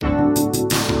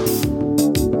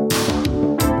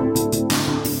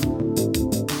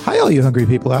you hungry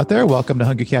people out there. Welcome to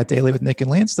Hungry Cat Daily with Nick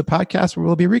and Lance, the podcast where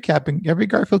we'll be recapping every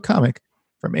Garfield comic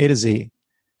from A to Z.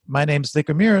 My name's Nick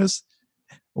Ramirez.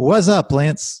 What's up,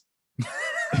 Lance?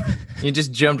 You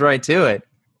just jumped right to it.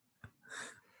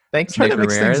 Thanks, Trying Nick to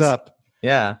mix Ramirez. things up.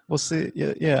 Yeah. We'll see.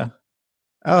 Yeah.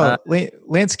 Oh,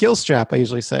 Lance Gillstrap, I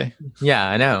usually say. Yeah,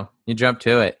 I know. You jumped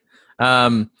to it.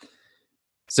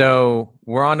 So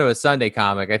we're on to a Sunday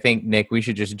comic. I think, Nick, we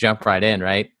should just jump right in,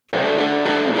 right?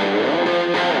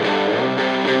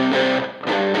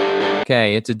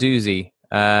 Okay, it's a doozy.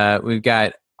 We've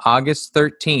got August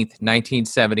 13th,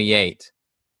 1978.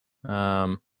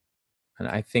 And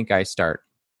I think I start.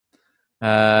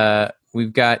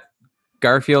 We've got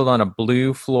Garfield on a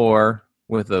blue floor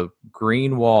with a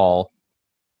green wall.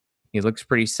 He looks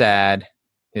pretty sad.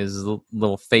 His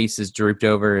little face is drooped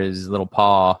over his little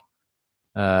paw.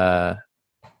 And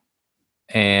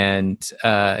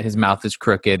his mouth is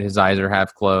crooked. His eyes are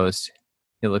half closed.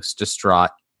 He looks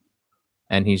distraught.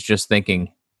 And he's just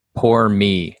thinking, poor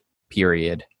me,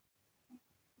 period.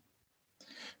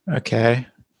 Okay.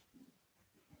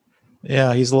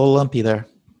 Yeah, he's a little lumpy there.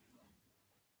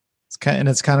 It's kind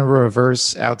of a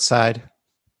reverse outside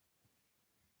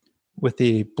with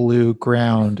the blue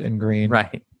ground and green.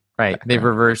 Right. Background. They've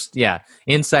reversed. Yeah.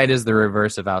 Inside is the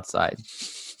reverse of outside.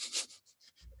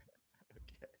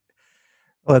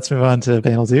 Let's move on to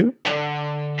panel 2.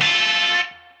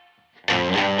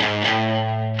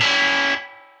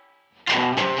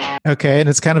 Okay, and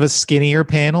it's kind of a skinnier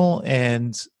panel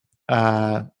and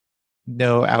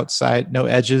no outside, no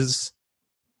edges.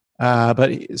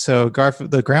 But so Garfield,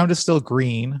 the ground is still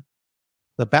green.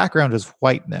 The background is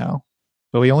white now,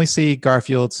 but we only see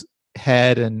Garfield's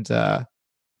head, and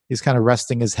he's kind of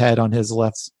resting his head on his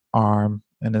left arm,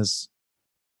 and his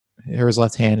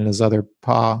left hand and his other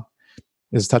paw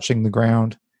is touching the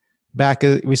ground. Back,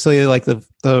 we see like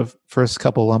the first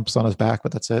couple lumps on his back,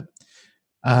 but that's it.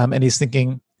 And he's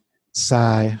thinking,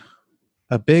 sigh,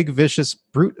 a big vicious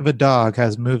brute of a dog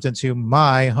has moved into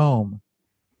my home,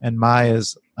 and my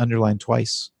is underlined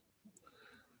twice.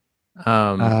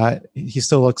 He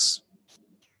still looks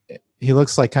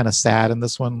like kind of sad in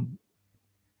this one.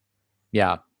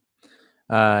 Yeah.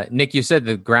 Nick, you said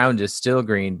the ground is still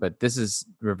green, but this is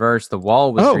reversed. The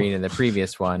wall was green in the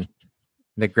previous one.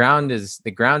 The ground is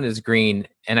green,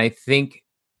 and I think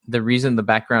the reason the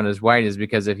background is white is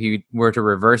because if he were to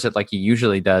reverse it like he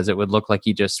usually does, it would look like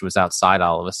he just was outside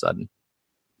all of a sudden.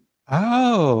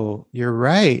 Oh, you're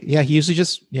right. Yeah, he usually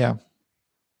just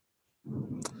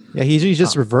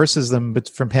reverses them, but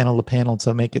from panel to panel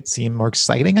to make it seem more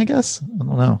exciting, I guess. I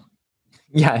don't know.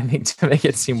 Yeah, I think to make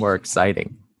it seem more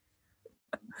exciting.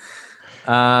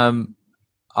 All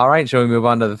right, shall we move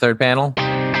on to the third panel?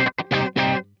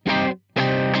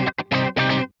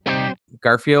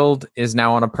 Garfield is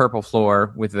now on a purple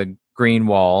floor with a green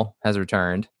wall, has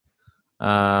returned.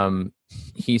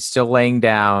 He's still laying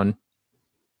down.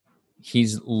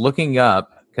 He's looking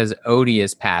up because Odie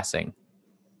is passing.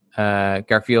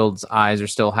 Garfield's eyes are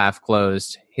still half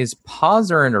closed. His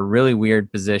paws are in a really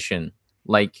weird position,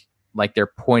 like they're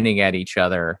pointing at each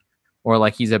other, or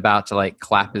like he's about to like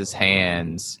clap his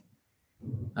hands.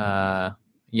 I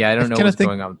don't know what's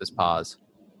going on with his paws.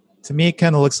 To me, it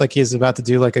kind of looks like he's about to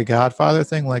do like a Godfather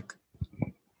thing, like,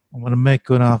 I'm going to make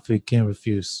an offer you can't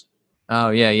refuse. Oh,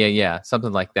 yeah.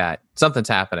 Something like that. Something's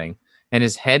happening. And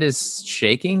his head is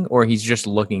shaking, or he's just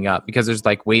looking up because there's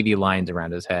like wavy lines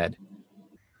around his head.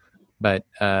 But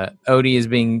Odie is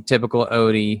being typical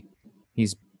Odie.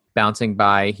 He's bouncing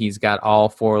by. He's got all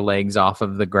four legs off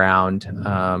of the ground,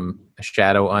 a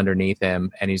shadow underneath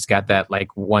him, and he's got that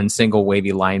like one single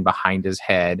wavy line behind his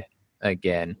head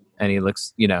again. And he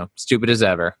looks, stupid as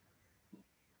ever.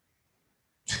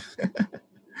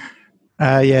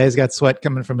 He's got sweat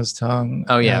coming from his tongue.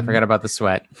 Oh, yeah, I forgot about the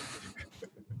sweat.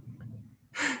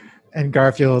 And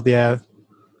Garfield,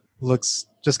 looks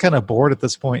just kind of bored at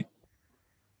this point.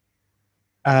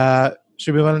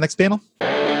 Should we move on to the next panel?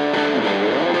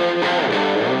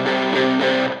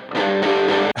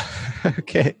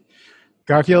 Okay.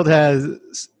 Garfield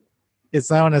is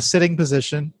now in a sitting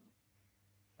position.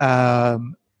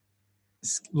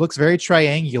 Looks very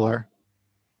triangular.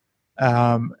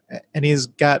 And he's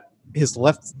got his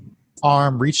left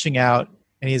arm reaching out,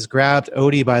 and he's grabbed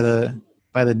Odie by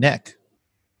the neck.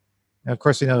 And of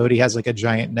course, we know Odie has like a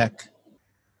giant neck.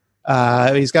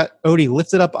 He's got Odie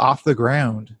lifted up off the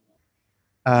ground.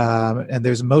 And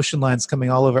there's motion lines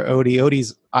coming all over Odie.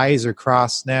 Odie's eyes are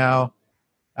crossed now.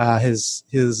 His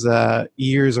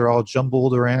ears are all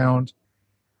jumbled around.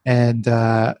 And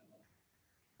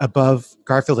above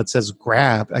Garfield, it says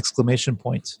 "grab!" ! I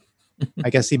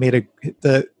guess he made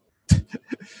the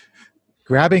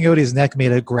grabbing Odie's neck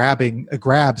made a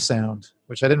grab sound,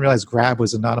 which I didn't realize grab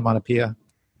was an onomatopoeia.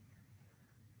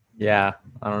 Yeah,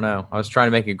 I don't know. I was trying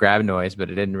to make a grab noise, but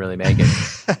it didn't really make it.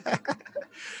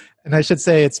 And I should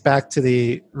say it's back to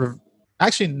the...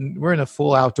 Actually, we're in a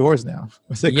full outdoors now.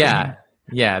 Yeah.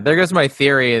 There goes my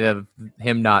theory of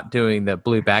him not doing the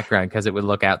blue background because it would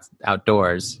look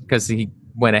outdoors. Because he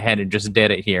went ahead and just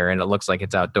did it here, and it looks like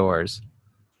it's outdoors.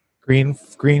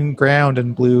 Green ground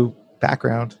and blue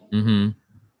background. Mm-hmm.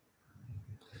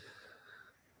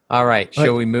 All right.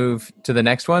 Shall we move to the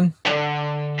next one?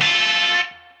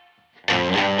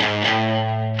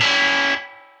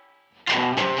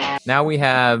 Now we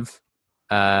have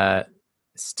now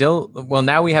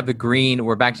we have the green.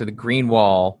 We're back to the green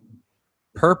wall,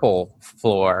 purple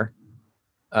floor.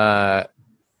 Garfield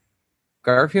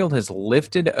has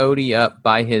lifted Odie up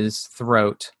by his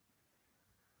throat.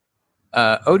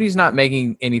 Odie's not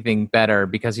making anything better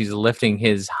because he's lifting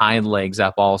his hind legs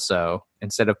up also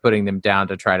instead of putting them down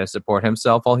to try to support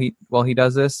himself while he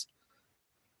does this.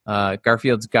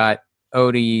 Garfield's got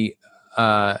Odie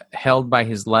held by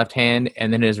his left hand,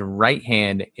 and then his right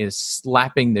hand is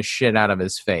slapping the shit out of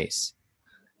his face.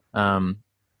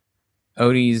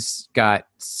 Odie's got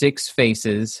 6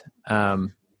 faces. I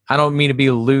don't mean to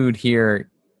be lewd here,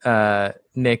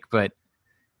 Nick, but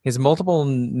his multiple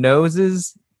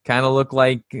noses kind of look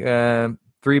like 3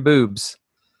 boobs.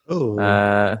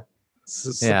 Oh, this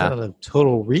is yeah. something of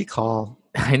Total Recall.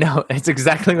 I know. It's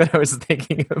exactly what I was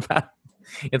thinking about.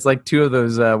 It's like 2 of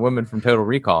those women from Total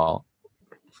Recall.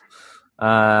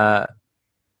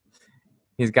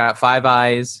 He's got 5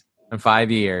 eyes and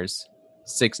 5 ears,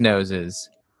 6 noses.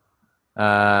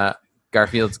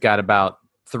 Garfield's got about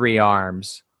 3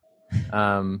 arms.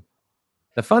 The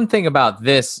fun thing about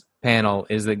this panel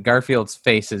is that Garfield's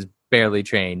face is barely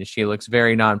changed. He looks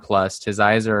very nonplussed. His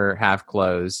eyes are half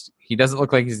closed. He doesn't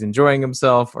look like he's enjoying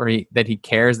himself or that he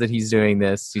cares that he's doing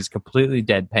this. He's completely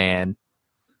deadpan.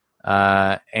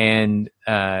 And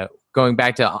going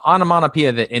back to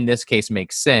onomatopoeia that in this case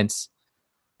makes sense,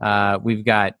 we've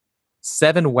got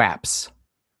 7 whaps.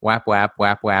 Whap, whap,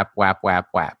 whap, whap, whap, whap,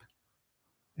 whap.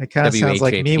 It kind of sounds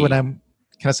like me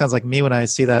when I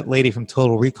see that lady from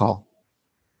Total Recall.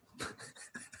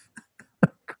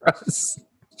 Gross.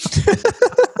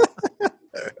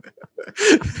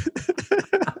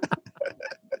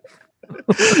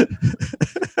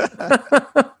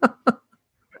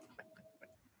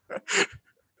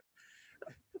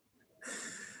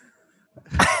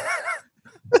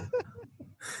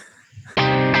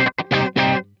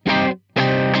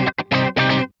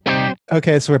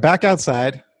 Okay, so we're back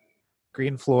outside.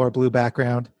 Green floor, blue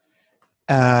background.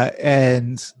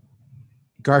 And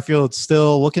Garfield's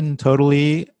still looking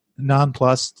totally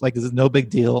nonplussed, like it's no big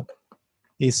deal.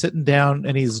 He's sitting down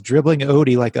and he's dribbling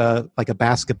Odie like a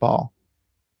basketball.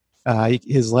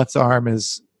 His left arm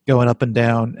is going up and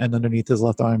down, and underneath his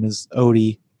left arm is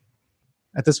Odie.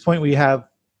 At this point, we have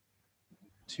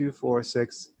 2, 4,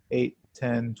 6, 8,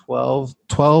 10, 12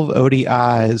 Odie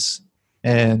eyes,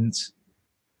 and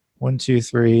 1, 2,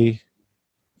 3,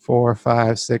 4,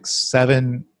 5, 6,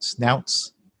 7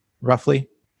 snouts, roughly.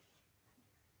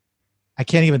 I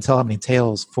can't even tell how many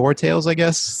tails. 4 tails, I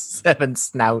guess. 7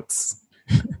 snouts.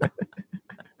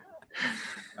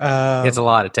 It's a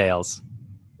lot of tails.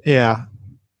 Yeah.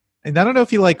 And I don't know if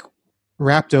he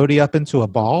wrapped Odie up into a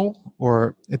ball,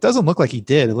 or it doesn't look like he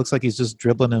did. It looks like he's just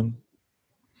dribbling him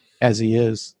as he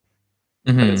is.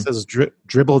 Mm-hmm. But it says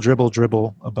dribble, dribble,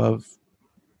 dribble above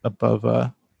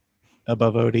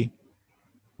Odie,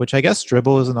 which I guess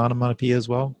dribble is an onomatopoeia as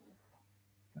well.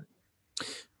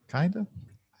 Kind of.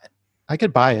 I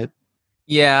could buy it.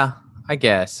 Yeah, I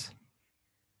guess.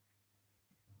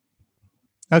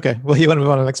 Okay. Well, you want to move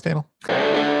on to the next panel?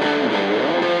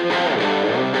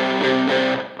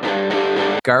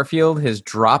 Garfield has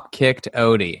drop kicked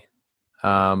Odie.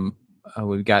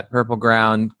 We've got purple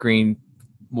ground, green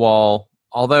wall.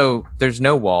 Although there's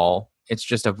no wall, it's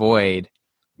just a void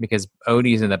because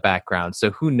Odie's in the background.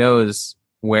 So who knows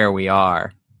where we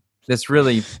are? This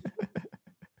really,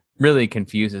 really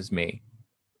confuses me.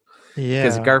 Yeah,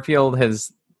 because Garfield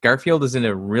is in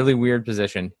a really weird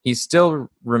position. He still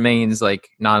remains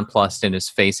nonplussed in his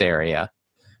face area,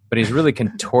 but he's really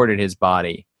contorted his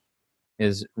body.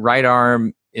 His right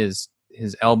arm his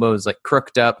elbow is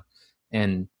crooked up,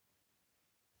 and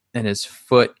his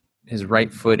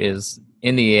right foot is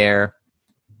in the air.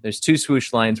 There's 2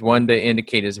 swoosh lines, one to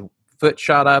indicate his foot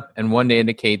shot up, and one to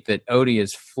indicate that Odie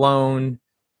has flown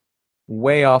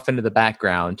way off into the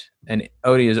background, and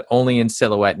Odie is only in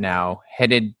silhouette now,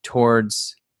 headed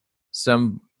towards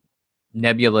some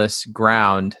nebulous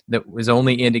ground that was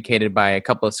only indicated by a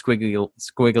couple of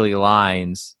squiggly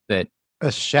lines that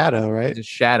A shadow, right? is a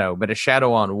shadow, but a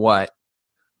shadow on what?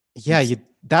 Yeah,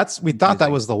 we thought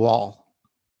that was the wall.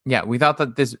 Yeah, we thought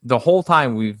that the whole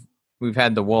time we've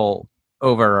had the wool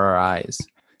over our eyes,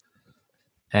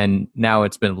 and now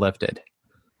it's been lifted.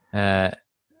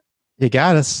 You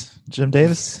got us, Jim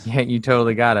Davis. Yeah, you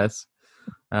totally got us.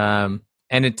 And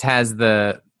it has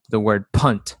the word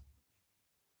punt.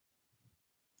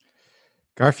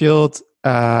 Garfield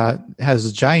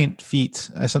has giant feet.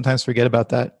 I sometimes forget about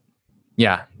that.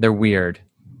 Yeah, they're weird.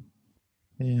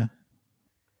 Yeah.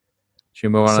 Should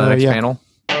we move on to the next panel?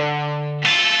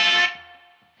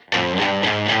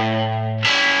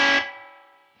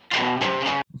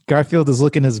 Garfield is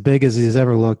looking as big as he's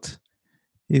ever looked.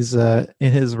 He's in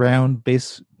his round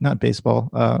beach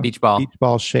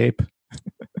ball shape.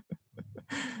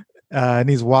 And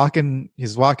he's walking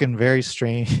very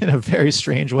strange in a very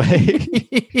strange way.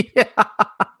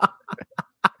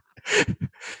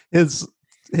 His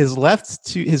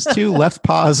two left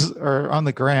paws are on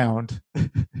the ground.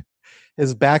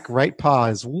 His back right paw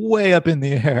is way up in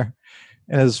the air,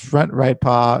 and his front right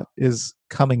paw is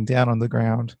coming down on the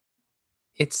ground.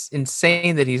 It's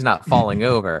insane that he's not falling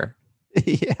over.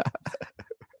 Yeah.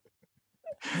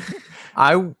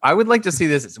 I would like to see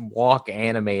this walk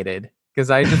animated because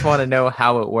I just want to know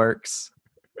how it works.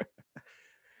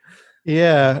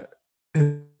 Yeah.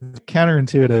 It's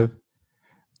counterintuitive.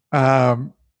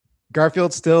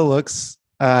 Garfield still looks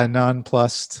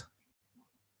nonplussed.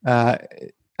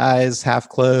 Eyes half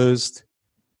closed.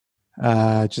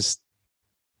 Just,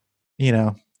 he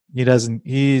doesn't,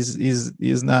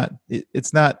 he's not,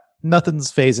 it's not,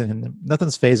 nothing's phasing him.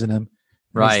 Nothing's phasing him.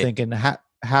 Right. He's thinking,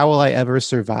 how will I ever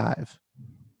survive?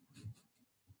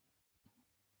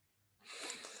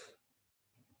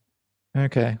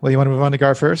 Okay. Well, you want to move on to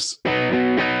Gar first?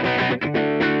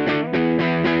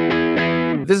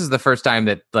 This is the first time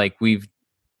that we've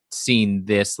seen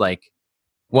this,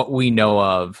 what we know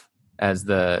of as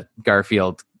the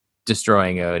Garfield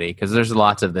destroying Odie, because there's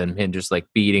lots of them, him just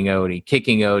beating Odie,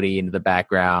 kicking Odie into the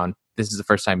background. This is the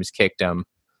first time he's kicked him.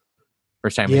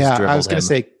 First time he's dribbled him. I was going to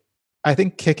say, I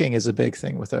think kicking is a big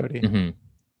thing with Odie. Mm-hmm.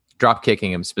 Drop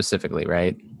kicking him specifically,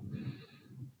 right?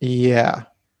 Yeah.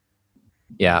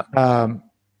 Yeah.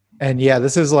 And yeah,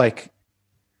 this is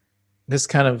this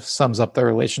kind of sums up their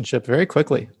relationship very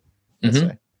quickly. I'd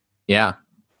say. Yeah.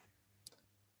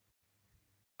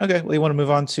 Okay. Well, you want to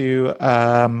move on to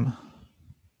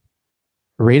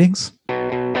ratings?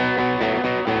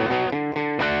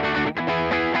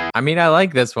 I mean, I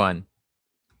like this one.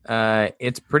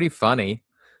 It's pretty funny.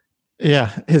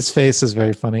 Yeah, his face is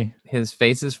very funny. His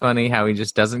face is funny, how he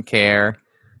just doesn't care.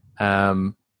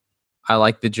 I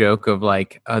like the joke of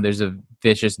oh, there's a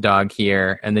vicious dog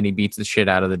here, and then he beats the shit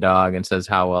out of the dog and says,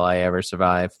 how will I ever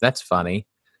survive? That's funny.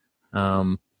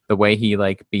 The way he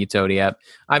beats Odie up.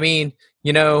 I mean,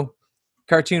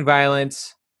 cartoon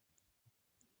violence.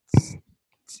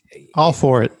 All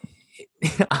for it.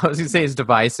 I was going to say it's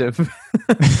divisive.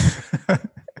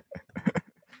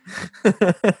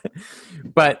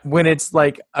 But when it's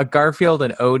a Garfield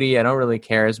and Odie, I don't really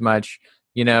care as much.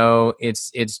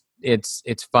 It's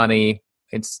funny.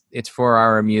 It's for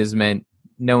our amusement.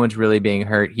 No one's really being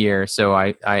hurt here, so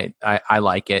I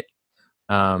like it.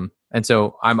 And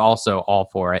so I'm also all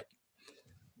for it.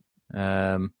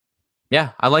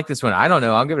 Yeah, I like this one. I don't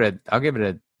know. I'll give it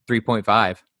a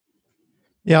 3.5.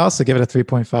 Yeah, I'll also give it a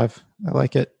 3.5. I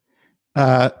like it.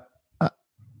 I'll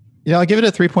give it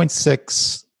a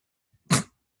 3.6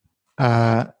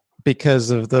 because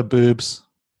of the boobs.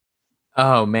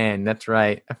 Oh man, that's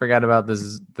right. I forgot about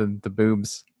this. The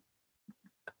boobs.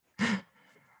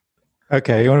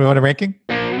 Okay, you want to move on to ranking?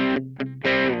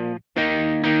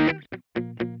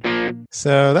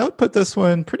 So that would put this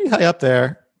one pretty high up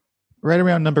there, right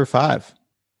around number 5,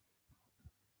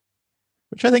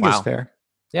 which I think is fair.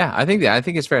 Yeah, I think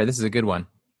it's fair. This is a good one,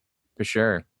 for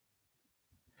sure.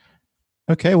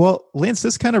 Okay, well, Lance,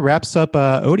 this kind of wraps up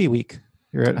Odie Week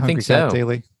here at Hungry Cat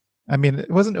Daily. I mean, it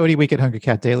wasn't Odie Week at Hungry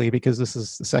Cat Daily because this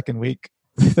is the second week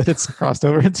that it's crossed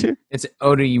over into. It's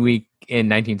Odie Week in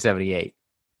 1978.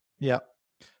 Yeah.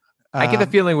 I get the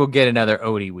feeling we'll get another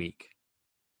Odie Week.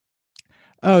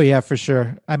 Oh, yeah, for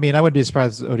sure. I mean, I wouldn't be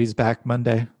surprised if Odie's back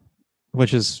Monday,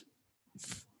 which is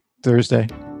Thursday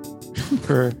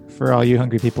for all you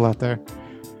hungry people out there.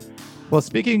 Well,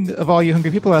 speaking of all you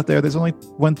hungry people out there, there's only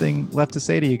one thing left to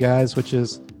say to you guys, which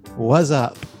is, what's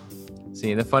up? See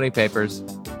you in the funny papers.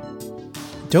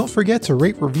 Don't forget to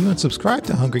rate, review, and subscribe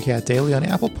to Hungry Cat Daily on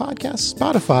Apple Podcasts,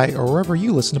 Spotify, or wherever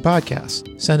you listen to podcasts.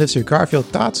 Send us your Garfield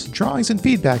thoughts, drawings, and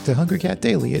feedback to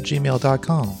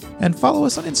hungrycatdaily@gmail.com. And follow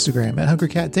us on Instagram at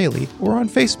hungrycatdaily or on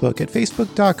Facebook at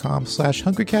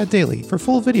facebook.com/hungrycatdaily for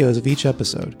full videos of each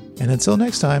episode. And until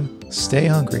next time, stay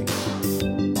hungry.